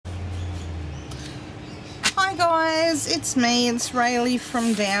guys, it's me, it's Rayleigh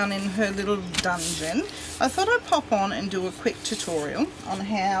from down in her little dungeon. I thought I'd pop on and do a quick tutorial on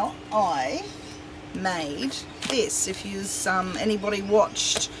how I made this. If anybody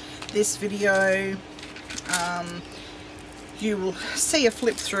watched this video, you will see a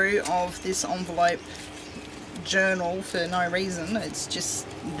flip through of this envelope journal for no reason. It's just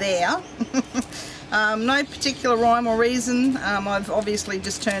there. No particular rhyme or reason. I've obviously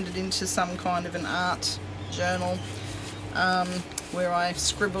just turned it into some kind of an art journal where I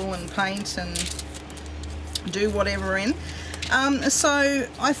scribble and paint and do whatever in. So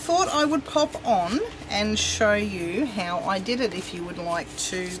I thought I would pop on and show you how I did it. If you would like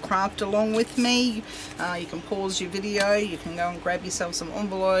to craft along with me, you can pause your video, you can go and grab yourself some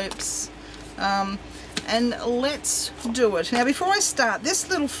envelopes, and let's do it. Now before I start, this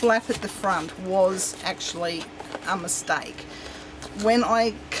little flap at the front was actually a mistake. When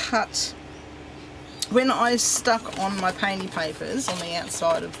I stuck on my painty papers on the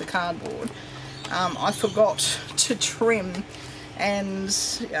outside of the cardboard, I forgot to trim, and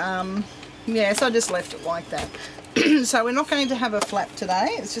yeah, so I just left it like that. So we're not going to have a flap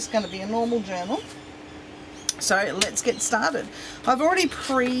today, it's just going to be a normal journal. So let's get started. I've already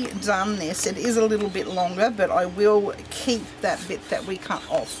pre-done this. It is a little bit longer, but I will keep that bit that we cut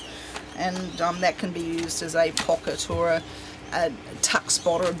off, and that can be used as a pocket or a tuck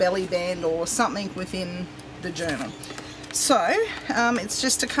spot or a belly band or something within the journal. So it's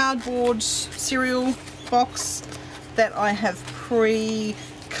just a cardboard cereal box that I have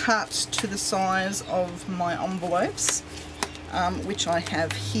pre-cut to the size of my envelopes, which I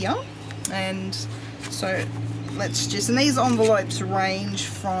have here. And so let's just, and these envelopes range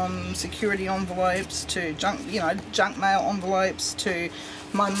from security envelopes to junk mail envelopes to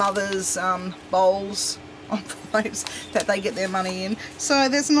my mother's bowls envelopes that they get their money in. So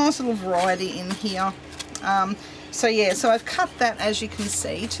there's a nice little variety in here. So yeah, so I've cut that, as you can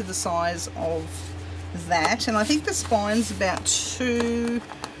see, to the size of that, and I think the spine's about 2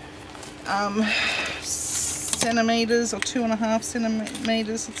 centimeters or 2.5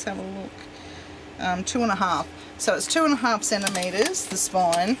 centimeters. Let's have a look. 2.5. So it's 2.5 centimeters, the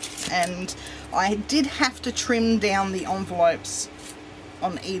spine, and I did have to trim down the envelopes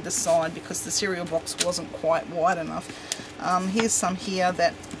on either side because the cereal box wasn't quite wide enough. Here's some here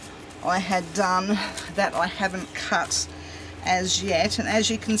that I had done that I haven't cut as yet, and as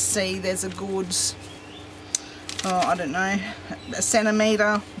you can see, there's a good, I don't know, a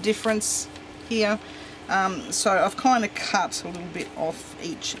centimetre difference here. So I've kind of cut a little bit off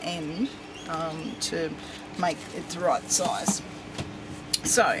each end to make it the right size.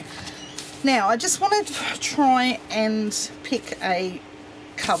 So now I just wanted to try and pick a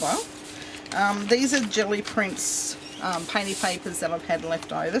cover. These are Gelly Prints painty papers that I've had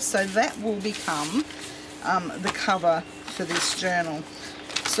left over, so that will become the cover for this journal.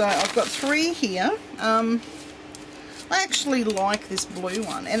 So I've got 3 here. I actually like this blue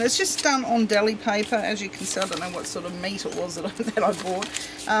one, and it's just done on deli paper. As you can see, I don't know what sort of meat it was that I bought.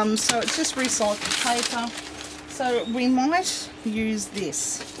 So it's just recycled paper. So we might use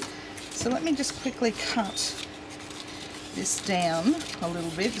this. So let me just quickly cut this down a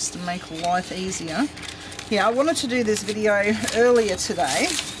little bit just to make life easier. Yeah, I wanted to do this video earlier today,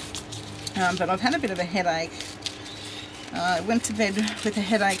 but I've had a bit of a headache. I went to bed with a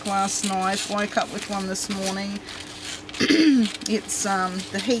headache last night, woke up with one this morning. It's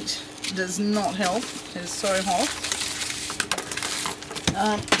the heat does not help. It is so hot.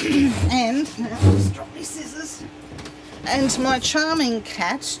 And I'll just drop my scissors. And my charming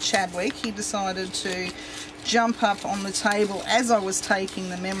cat Chadwick, he decided to jump up on the table as I was taking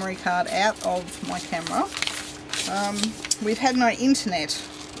the memory card out of my camera. We've had no internet,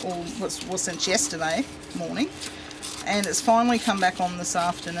 or was since yesterday morning, and it's finally come back on this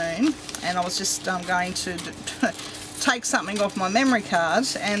afternoon, and I was just going to take something off my memory card,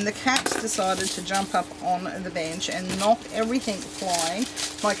 and the cat decided to jump up on the bench and knock everything flying,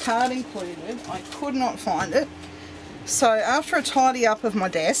 my card included. I could not find it. So after a tidy up of my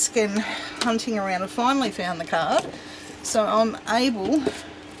desk and hunting around, I finally found the card. So I'm able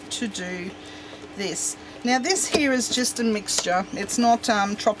to do this. Now this here is just a mixture. It's not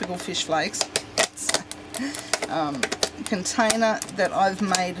tropical fish flakes. It's a container that I've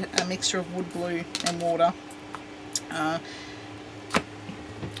made a mixture of wood glue and water.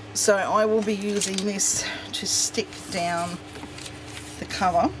 So I will be using this to stick down the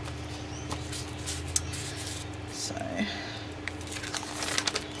cover. So,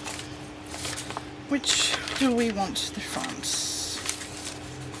 which do we want the front?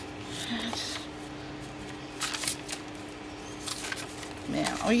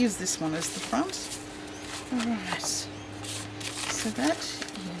 Now I'll use this one as the front. Alright, so that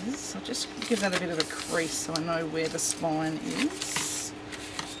is, I'll just give that a bit of a crease so I know where the spine is.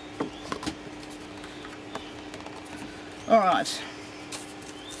 Alright,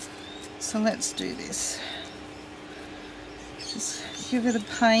 so let's do this. Just give it a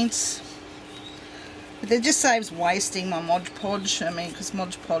paint. But it just saves wasting my Mod Podge. I mean, because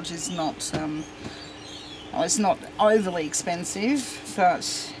Mod Podge is not, it's not overly expensive,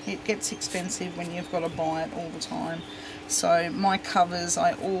 but it gets expensive when you've got to buy it all the time. So my covers,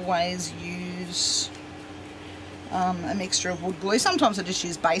 I always use a mixture of wood glue. Sometimes I just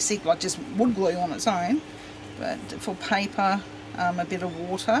use basic, like just wood glue on its own. But for paper, a bit of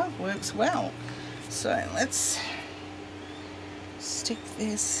water works well. So let's stick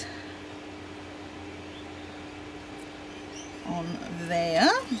this on there,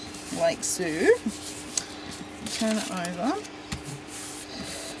 like so. Turn it over.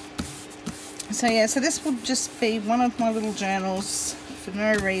 So yeah, so this will just be one of my little journals for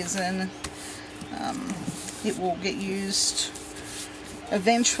no reason. It will get used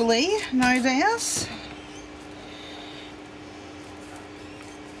eventually, no doubt.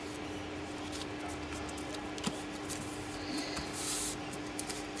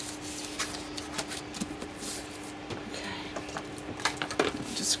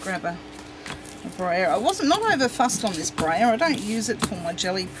 Grab a brayer. I wasn't not over fussed on this brayer. I don't use it for my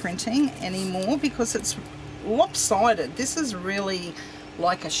jelly printing anymore because it's lopsided. This is really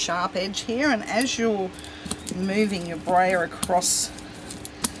like a sharp edge here, and as you're moving your brayer across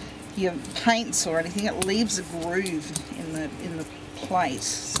your paints or anything, it leaves a groove in the plate.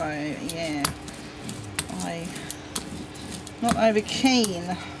 So yeah, I'm not over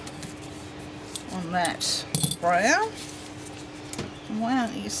keen on that brayer. Why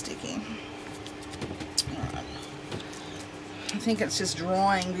aren't you sticking? Alright. I think it's just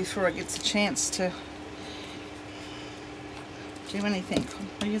drying before it gets a chance to do anything.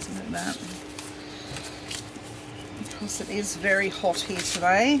 Please look at that. Because it is very hot here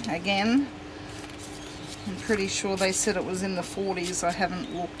today. Again, I'm pretty sure they said it was in the 40s. I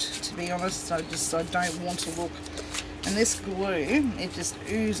haven't looked, to be honest. I don't want to look. And this glue, it just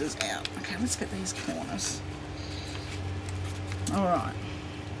oozes out. Okay, let's get these corners. Alright,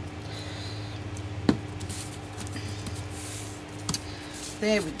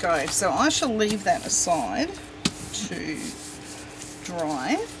 there we go. So I shall leave that aside to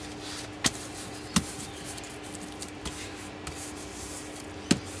dry.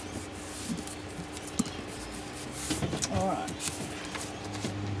 Alright,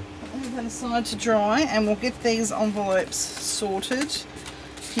 leave that aside to dry, and we'll get these envelopes sorted.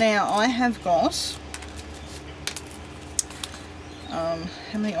 Now I have got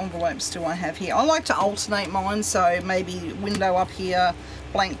how many envelopes do I have here? I like to alternate mine, so maybe window up here,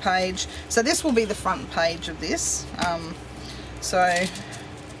 blank page. So this will be the front page of this. So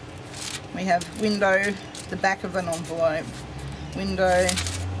we have window, the back of an envelope, window,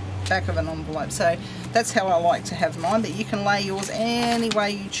 back of an envelope. So that's how I like to have mine, but you can lay yours any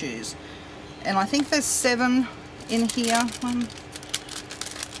way you choose. And I think there's 7 in here. 1,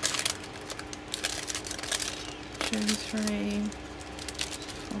 2, 3,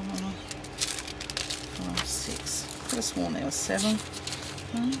 4, 5, 6. I could have sworn there was 7.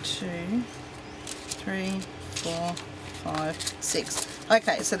 1, 2, 3, 4, 5, 6.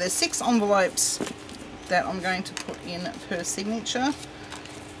 Okay, so there's 6 envelopes that I'm going to put in per signature.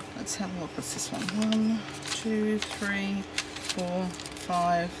 Let's have a look. What's this one? 1, 2, 3, 4,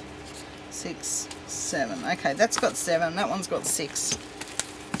 5, 6, 7. Okay, that's got 7. That one's got 6.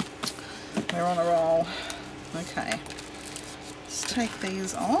 We're on a roll. Okay, let's take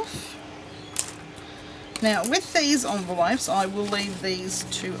these off. Now with these envelopes, I will leave these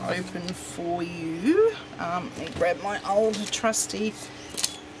to open for you. Let me grab my old trusty,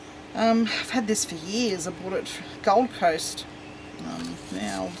 I've had this for years. I bought it Gold Coast,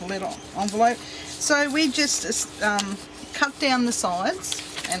 now lead envelope. So we just cut down the sides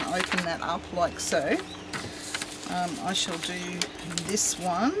and open that up like so. I shall do this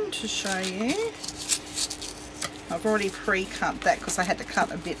one to show you. I've already pre-cut that because I had to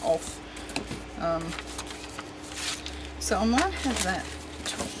cut a bit off. So I might have that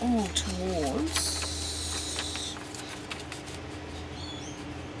all towards.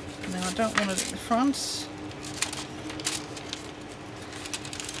 Now I don't want it at the front.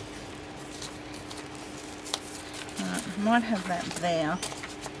 I might have that there.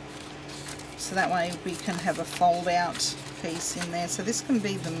 So that way we can have a fold out piece in there. So this can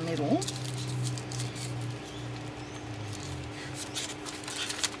be the middle.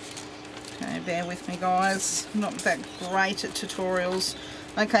 Okay, bear with me guys. I'm not that great at tutorials.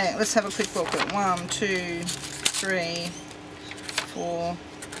 Okay, let's have a quick look at 1, 2, 3, 4,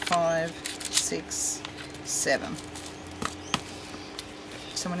 5, 6, 7.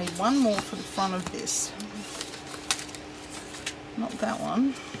 So we need one more for the front of this. Not that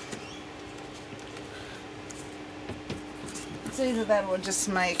one. It's either that or just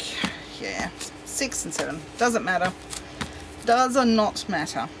make, yeah, 6 and 7. Doesn't matter. Does not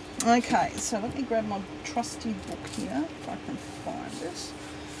matter. Okay, so let me grab my trusty book here, if I can find it.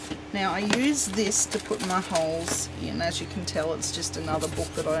 Now I use this to put my holes in. As you can tell, it's just another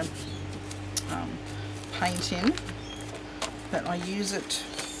book that I paint in. But I use it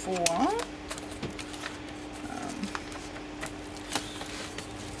for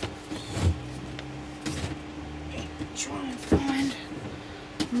try and find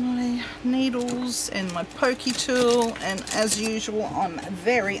my needles and my pokey tool, and as usual I'm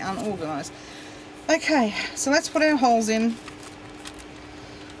very unorganized. Okay, so let's put our holes in.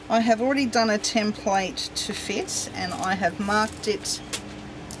 I have already done a template to fit, and I have marked it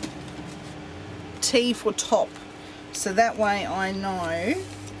T for top, so that way I know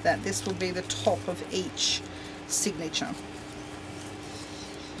that this will be the top of each signature.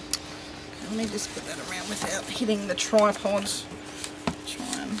 Okay, let me just put that around without hitting the tripod.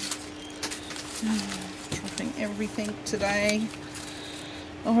 Try and dropping everything today.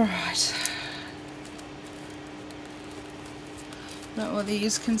 Alright. Not whether you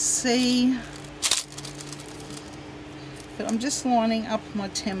can see, but I'm just lining up my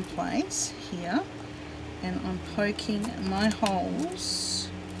templates here, and I'm poking my holes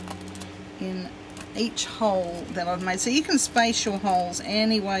in each hole that I've made. So you can space your holes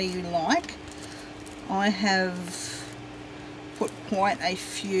any way you like. I have put quite a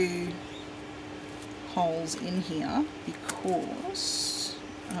few holes in here because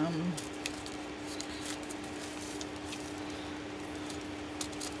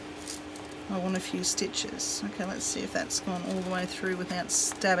I want a few stitches. Okay, let's see if that's gone all the way through without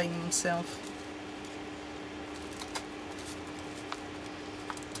stabbing himself.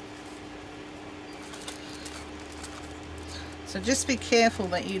 So just be careful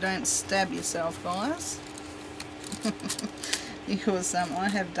that you don't stab yourself, guys. Because I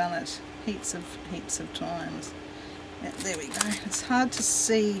have done it heaps of times. Yeah, there we go. It's hard to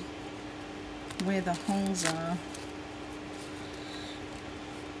see where the holes are,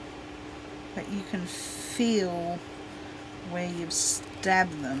 but you can feel where you've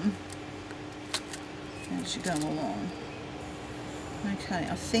stabbed them as you go along. Okay,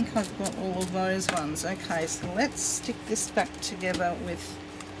 I think I've got all of those ones. Okay, so let's stick this back together with,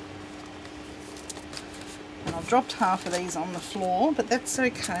 and I've dropped half of these on the floor, but that's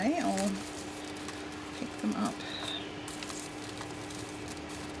okay, I'll pick them up.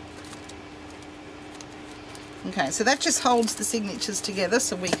 Okay, so that just holds the signatures together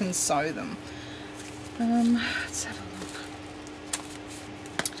so we can sew them. Let's have a look.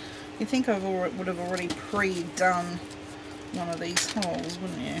 You think I would have already pre-done one of these holes,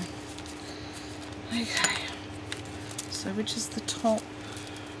 wouldn't you? Okay, so which is the top?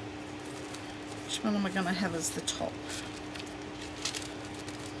 Which one am I going to have as the top?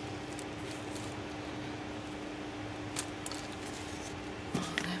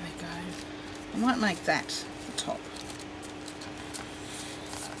 Oh, there we go. I might make that the top.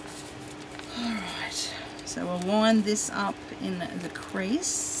 Alright, so we'll line this up in the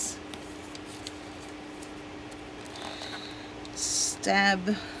crease.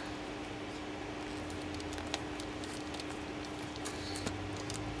 Stab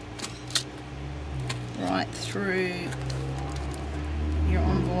right through your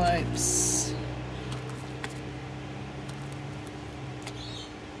envelopes.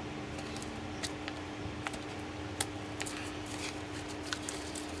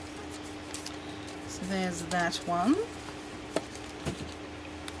 So there's that one.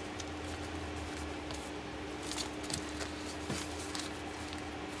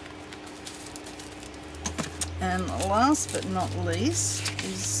 And last but not least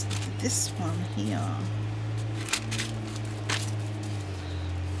is this one here.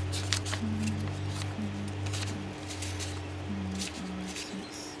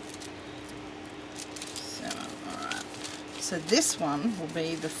 7. Alright. So this one will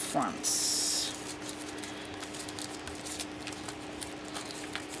be the fronts.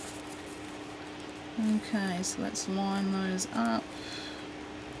 Okay, so let's line those up.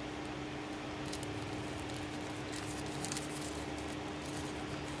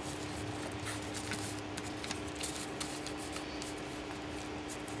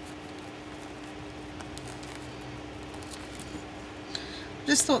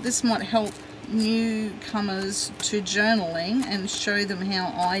 Just thought this might help newcomers to journaling and show them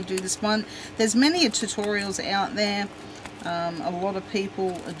how I do this one. There's many tutorials out there. A lot of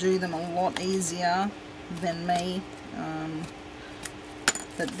people do them a lot easier than me,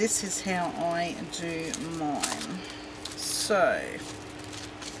 but this is how I do mine. So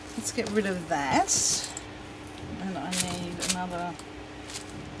let's get rid of that, and I need another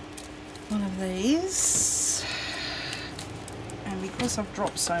one of these, and because I've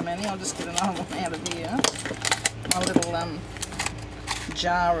dropped so many, I'll just get another one out of here, my little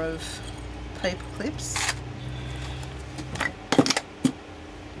jar of paper clips.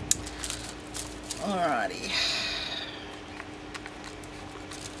 Alrighty.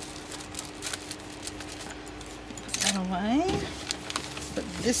 Put that away. Put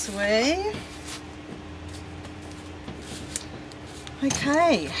this away.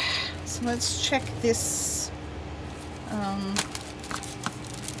 Okay, so let's check this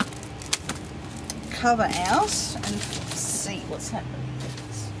cover out and see what's happening.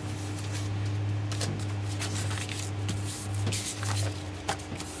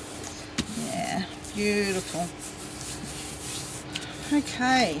 Yeah, beautiful.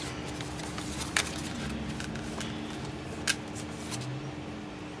 Okay.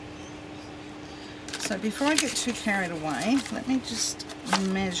 So before I get too carried away, let me just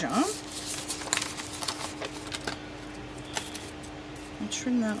measure. I'll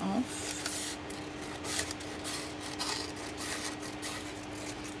trim that off.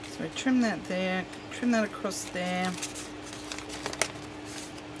 So trim that there, trim that across there.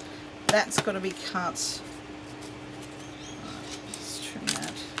 That's got to be cut. Let's trim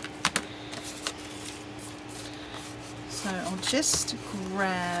that. So I'll just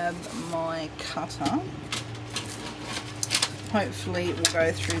grab my cutter. Hopefully it will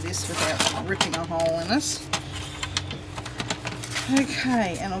go through this without ripping a hole in it.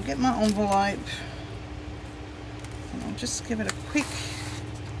 Okay, and I'll get my envelope and I'll just give it a quick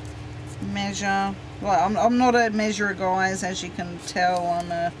measure. Well, I'm not a measurer, guys, as you can tell.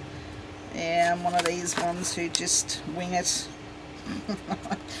 I'm one of these ones who just wing it.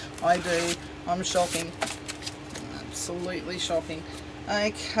 I do. I'm shocking. Absolutely shocking.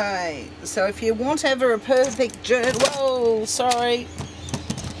 Okay, so if you want ever a perfect journal, whoa, sorry,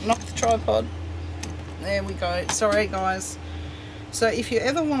 knocked the tripod. There we go. Sorry, guys. So if you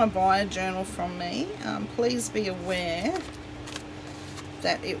ever want to buy a journal from me, please be aware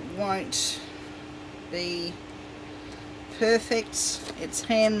that it won't be perfect. It's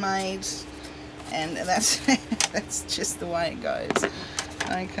handmade, and that's that's just the way it goes.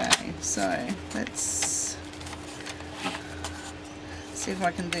 Okay, so let's see if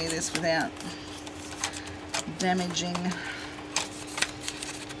I can do this without damaging.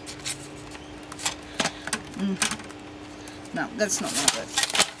 No, that's not going to work.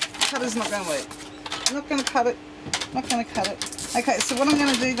 Cutter's not going to work. I'm not going to cut it. Not going to cut it. Okay, so what I'm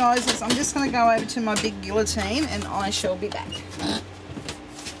going to do, guys, is I'm just going to go over to my big guillotine and I shall be back.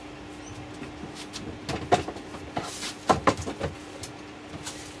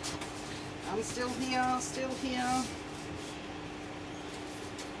 I'm still here, still here.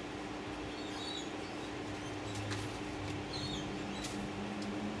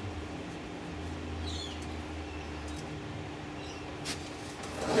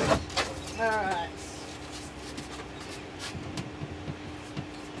 Alright.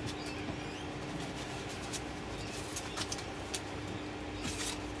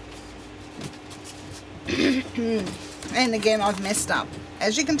 And again, I've messed up.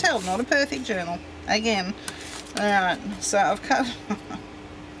 As you can tell, not a perfect journal. Again. Alright, so I've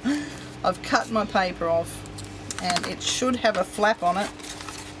cut my paper off, and it should have a flap on it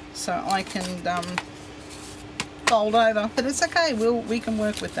so I can fold over. But it's okay, we can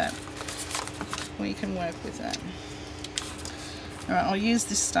work with that. We can work with that. Alright, I'll use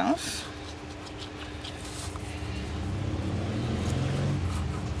this stuff.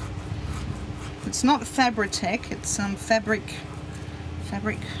 It's not Fabri-Tac, it's Fabric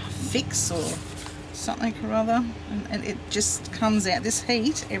Fix or something or other, and it just comes out. This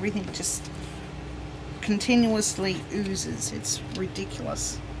heat, everything just continuously oozes. It's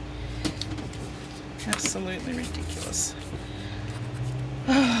ridiculous. Absolutely ridiculous.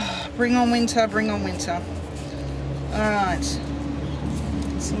 Bring on winter, bring on winter. Alright,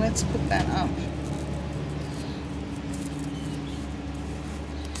 so let's put that up.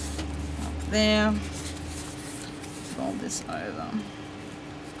 Up there. Fold this over.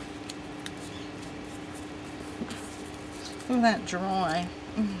 Look at that dry.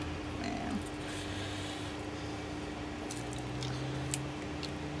 Man.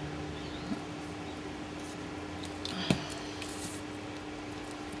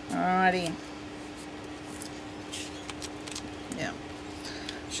 Alrighty.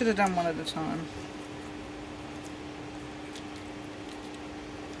 Should have done one at a time.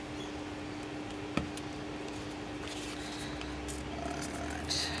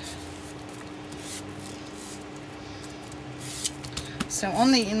 Alright. So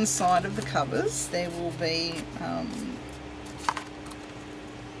on the inside of the covers there will be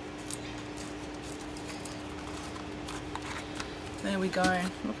there we go,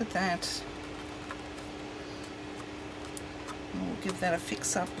 look at that. We'll give that a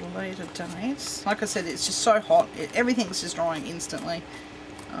fix up at a later date. Like I said, it's just so hot, everything's just drying instantly.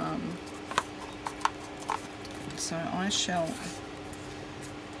 So I shall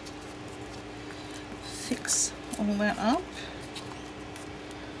fix all that up.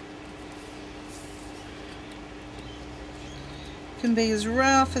 Can be as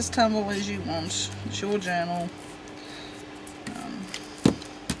rough as tumble as you want. It's your journal.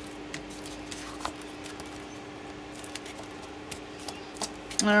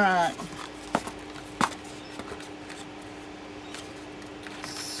 Alright.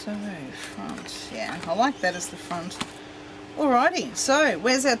 So, front. Yeah, I like that as the front. Alrighty, so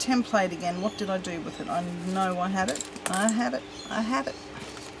where's our template again? What did I do with it? I know I had it. I had it.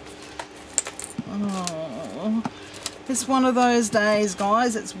 Oh, it's one of those days,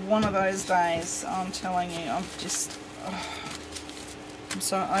 guys. It's one of those days. I'm telling you, I'm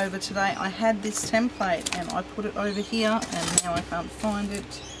so over today. I had this template and I put it over here and now I can't find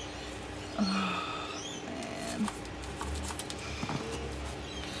it. Oh, man.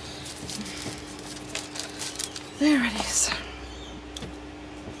 There it is.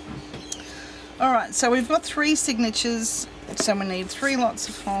 Alright, so we've got 3 signatures, so we need 3 lots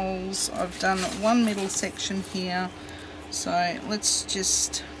of holes. I've done one middle section here, so let's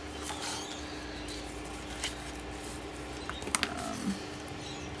just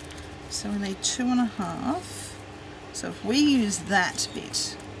so we need 2.5. So if we use that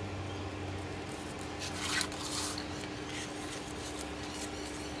bit,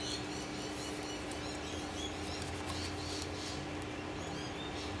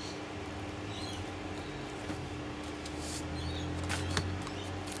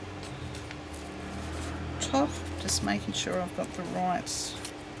 top, just making sure I've got the right.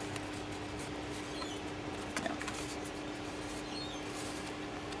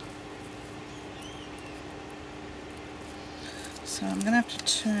 So I'm going to have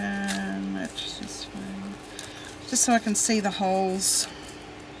to turn it this way, just so I can see the holes.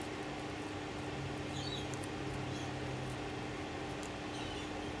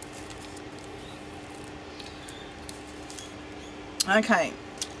 Okay.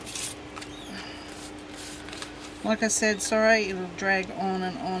 Like I said, sorry, it'll drag on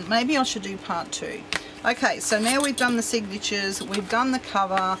and on. Maybe I should do part 2. Okay, so now we've done the signatures, we've done the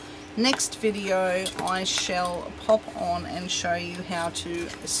cover. Next video I shall pop on and show you how to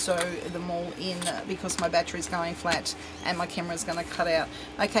sew them all in, because my battery's going flat and my camera's going to cut out.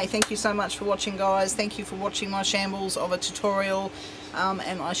 Okay, thank you so much for watching, guys. Thank you for watching my shambles of a tutorial,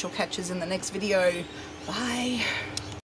 and I shall catch you in the next video. Bye.